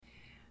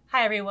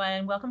Hi,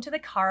 everyone. Welcome to the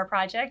Car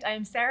Project.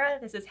 I'm Sarah.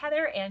 This is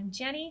Heather and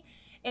Jenny.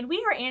 And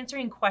we are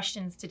answering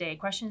questions today,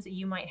 questions that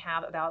you might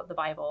have about the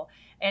Bible.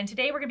 And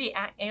today we're going to be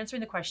answering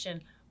the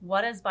question,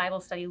 what does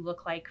Bible study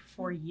look like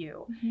for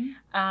you?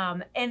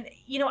 Mm-hmm. And,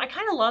 you know, I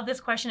kind of love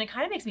this question. It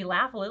kind of makes me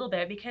laugh a little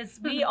bit because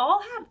we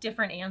all have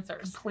different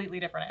answers.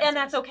 Completely different answers. And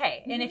that's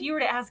okay. Mm-hmm. And if you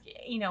were to ask,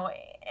 you know,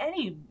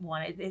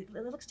 anyone, it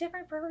looks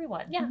different for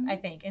everyone, I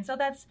think. And so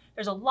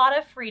there's a lot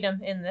of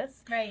freedom in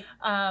this. Right.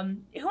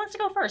 Who wants to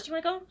go first? You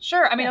want to go?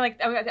 Sure. I mean,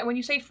 when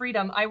you say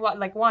freedom, I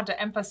want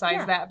to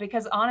emphasize that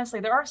because honestly,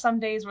 there are some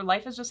days where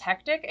life is just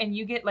hectic and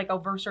you get like a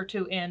verse or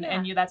two in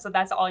and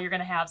that's all you're going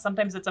to have.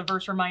 Sometimes it's a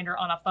verse reminder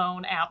on a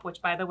phone app,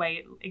 which by the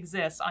way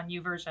exists on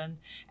YouVersion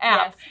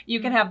app. Yes. You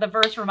can have the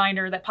verse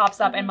reminder that pops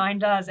up and mine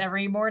does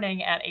every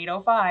morning at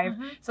 8:05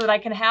 so that I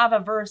can have a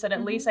verse that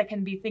at least I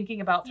can be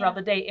thinking about throughout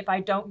the day if I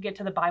don't get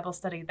to the Bible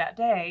study that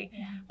day.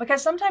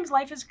 Because sometimes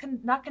life is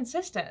not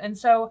consistent. And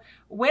so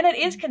when it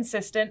is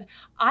consistent,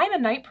 I'm a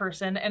night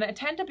person and I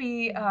tend to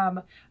be,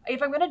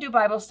 if I'm going to do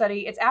Bible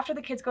study, it's after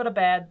the kids go to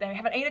bed. They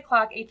have an 8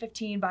 o'clock,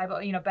 8:15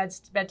 Bible,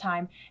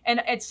 bedtime.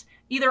 And it's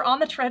either on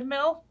the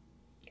treadmill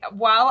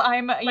while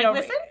I'm,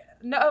 listen?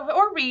 No,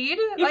 or read.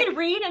 You can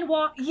read and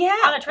walk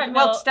on a treadmill.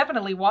 Well, it's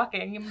definitely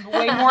walking,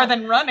 way more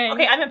than running.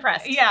 Okay, I'm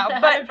impressed. Yeah,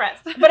 but I'm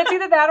impressed. But it's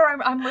either that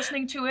or I'm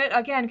listening to it,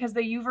 again, because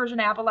the YouVersion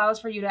app allows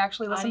for you to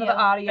actually listen to the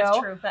audio. That's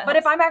true. But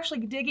if I'm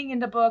actually digging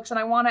into books and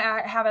I want to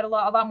have it a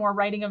lot more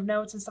writing of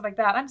notes and stuff like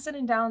that, I'm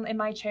sitting down in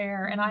my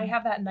chair and I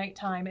have that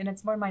nighttime, and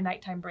it's when my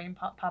nighttime brain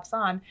pops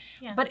on.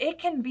 Yeah. But it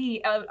can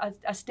be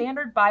a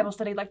standard Bible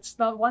study like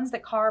the ones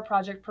that Car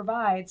Project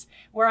provides,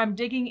 where I'm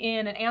digging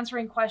in and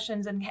answering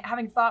questions and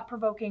having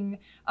thought-provoking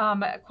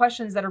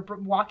questions that are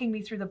walking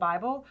me through the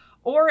Bible,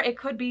 or it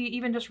could be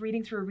even just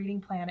reading through a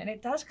reading plan, and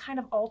it does kind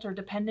of alter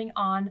depending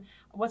on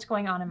what's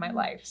going on in my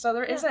life. So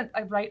there isn't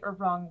a right or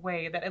wrong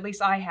way that at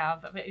least I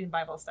have in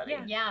Bible study.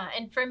 Yeah,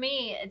 and for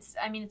me,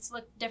 it's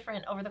looked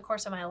different over the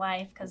course of my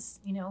life because,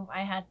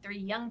 I had 3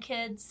 young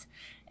kids,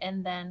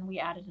 and then we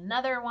added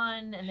another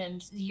one, and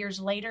then years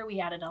later we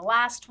added a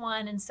last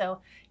one, and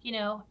so,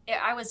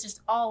 I was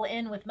just all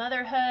in with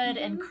motherhood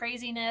and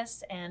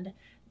craziness, and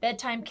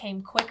bedtime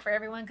came quick for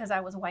everyone because I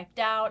was wiped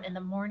out and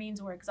the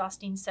mornings were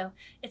exhausting. So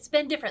it's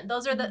been different.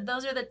 Those are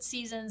the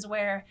seasons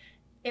where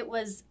it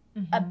was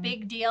a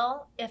big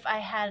deal if I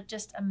had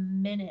just a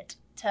minute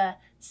to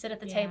sit at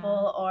the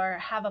table or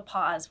have a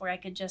pause where I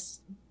could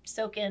just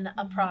soak in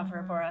a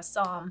proverb or a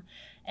psalm.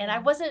 And I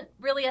wasn't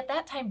really at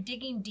that time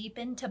digging deep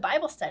into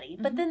Bible study.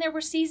 But then there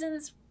were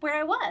seasons where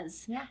I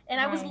was. Yeah.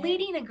 And I was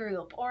leading a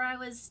group or I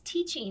was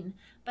teaching,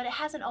 but it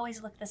hasn't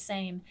always looked the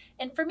same.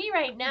 And for me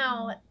right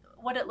now,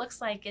 what it looks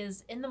like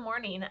is in the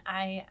morning,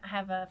 I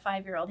have a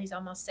 5-year-old, he's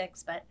almost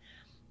 6, but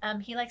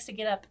he likes to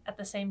get up at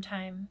the same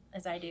time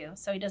as I do.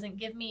 So he doesn't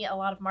give me a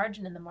lot of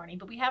margin in the morning,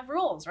 but we have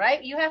rules,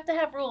 right? You have to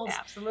have rules.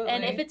 Absolutely.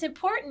 And if it's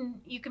important,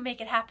 you can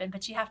make it happen,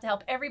 but you have to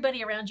help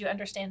everybody around you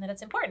understand that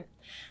it's important.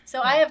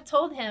 So I have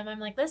told him, I'm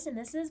like, listen,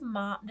 this is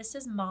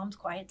mom's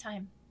quiet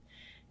time.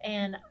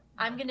 And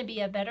I'm going to be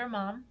a better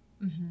mom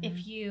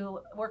if you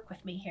work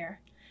with me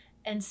here.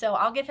 And so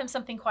I'll give him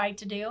something quiet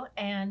to do,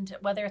 and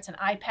whether it's an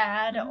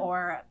iPad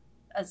or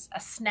a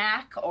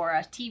snack or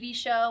a TV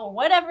show or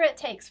whatever it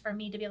takes for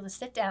me to be able to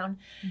sit down.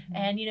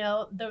 And,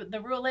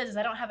 the rule is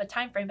I don't have a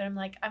time frame, but I'm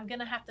like, I'm going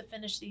to have to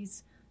finish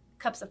these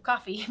cups of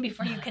coffee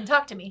before you can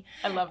talk to me.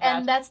 I love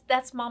that. And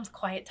that's mom's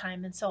quiet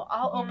time. And so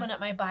I'll open up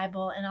my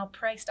Bible and I'll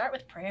pray. Start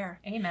with prayer.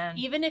 Amen.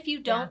 Even if you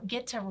don't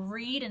get to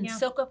read and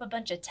soak up a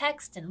bunch of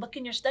text and look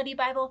in your study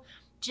Bible,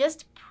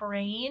 just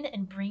praying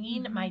and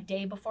bringing my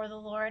day before the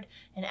Lord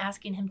and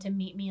asking him to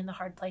meet me in the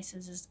hard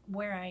places is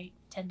where I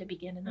tend to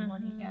begin in the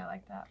morning. Yeah, I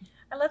like that.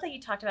 I love that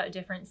you talked about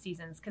different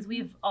seasons because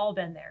we've all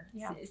been there.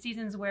 Yeah.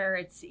 Seasons where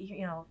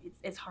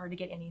it's hard to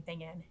get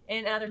anything in.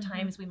 And other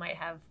times we might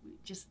have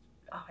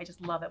I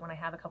just love it when I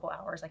have a couple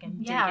hours I can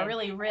dig in.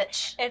 Really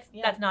rich.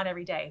 That's not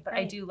every day, but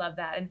I do love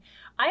that. And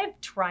I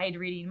have tried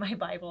reading my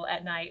Bible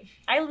at night.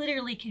 I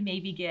literally can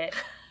maybe get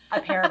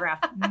a paragraph.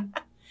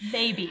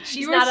 Maybe.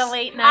 She's not a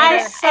late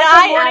nighter.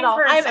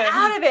 I'm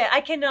out of it. I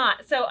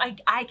cannot. So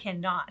I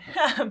cannot.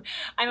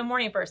 I'm a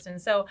morning person.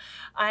 So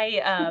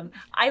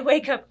I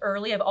wake up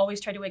early. I've always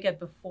tried to wake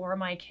up before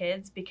my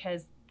kids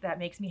because that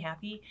makes me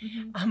happy.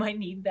 I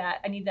need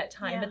that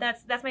time. But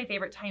that's my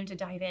favorite time to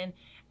dive in.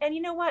 And you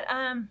know what?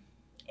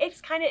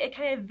 It kind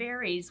of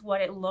varies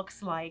what it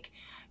looks like.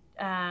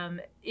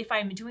 If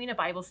I'm doing a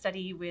Bible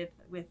study with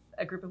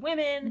a group of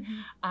women,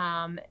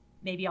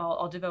 maybe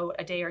I'll devote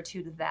a day or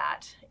two to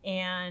that.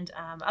 And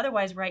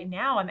otherwise, right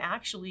now, I'm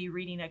actually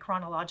reading a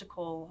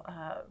chronological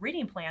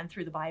reading plan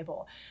through the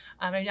Bible.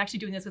 I'm actually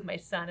doing this with my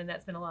son, and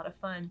that's been a lot of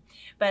fun.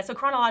 But so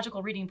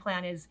chronological reading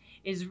plan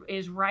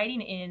is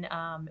writing in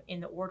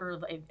the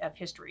order of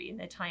history, in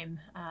the time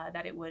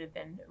that it would have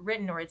been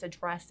written, or it's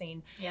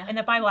addressing. Yeah. And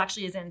the Bible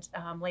actually isn't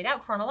laid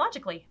out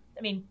chronologically.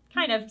 I mean,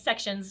 kind of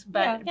sections,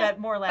 but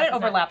more or less. It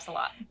overlaps a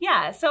lot.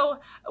 Yeah. So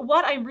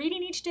what I'm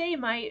reading each day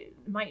might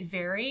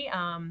vary.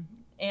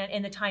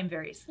 And the time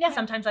varies. Yeah.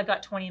 Sometimes I've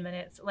got 20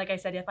 minutes. Like I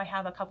said, if I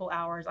have a couple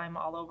hours, I'm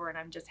all over and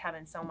I'm just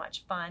having so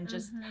much fun,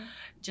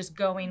 just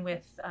going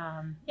with.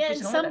 And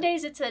some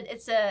days it's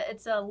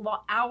a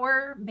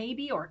hour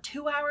maybe or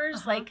 2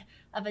 hours like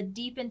of a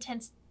deep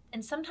intense.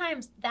 And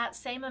sometimes that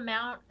same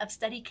amount of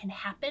study can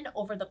happen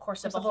over the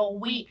course of a whole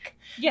week.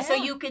 Yeah. So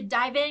you could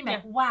dive in and be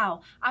like,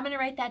 wow, I'm going to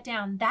write that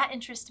down. That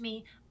interests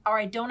me. Or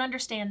I don't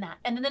understand that.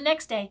 And then the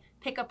next day,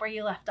 pick up where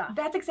you left off.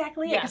 That's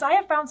exactly it. Because I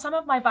have found some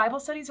of my Bible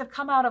studies have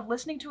come out of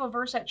listening to a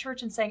verse at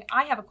church and saying,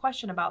 I have a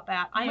question about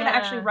that. I'm going to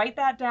actually write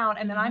that down.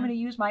 And then I'm going to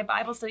use my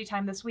Bible study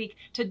time this week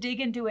to dig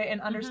into it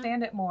and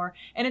understand it more.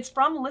 And it's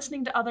from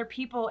listening to other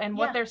people and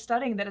what they're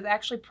studying that has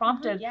actually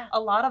prompted a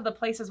lot of the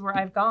places where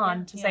I've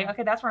gone to say,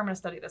 okay, that's where I'm going to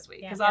study this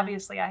week. Because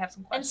obviously I have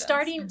some questions.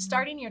 And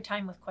starting your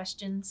time with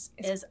questions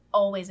is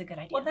always a good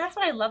idea. Well, that's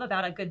what I love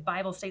about a good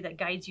Bible study that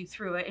guides you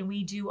through it. And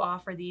we do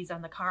offer these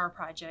on the Car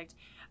Project.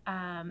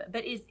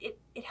 But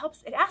it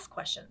helps, it asks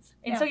questions.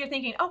 And so you're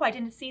thinking, oh, I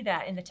didn't see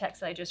that in the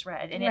text that I just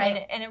read. And,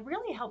 and it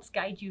really helps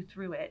guide you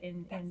through it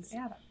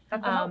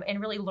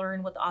and really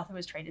learn what the author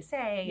was trying to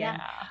say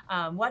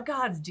and what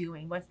God's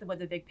doing, what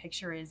the big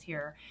picture is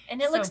here.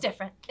 And it looks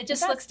different. It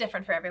just looks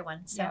different for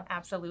everyone. So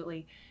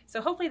absolutely. So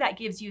hopefully that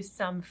gives you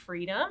some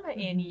freedom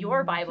in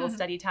your Bible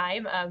study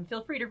time.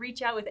 Feel free to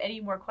reach out with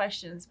any more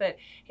questions. But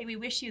hey, we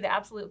wish you the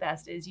absolute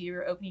best as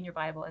you're opening your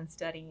Bible and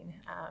studying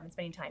and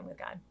spending time with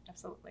God.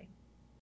 Absolutely.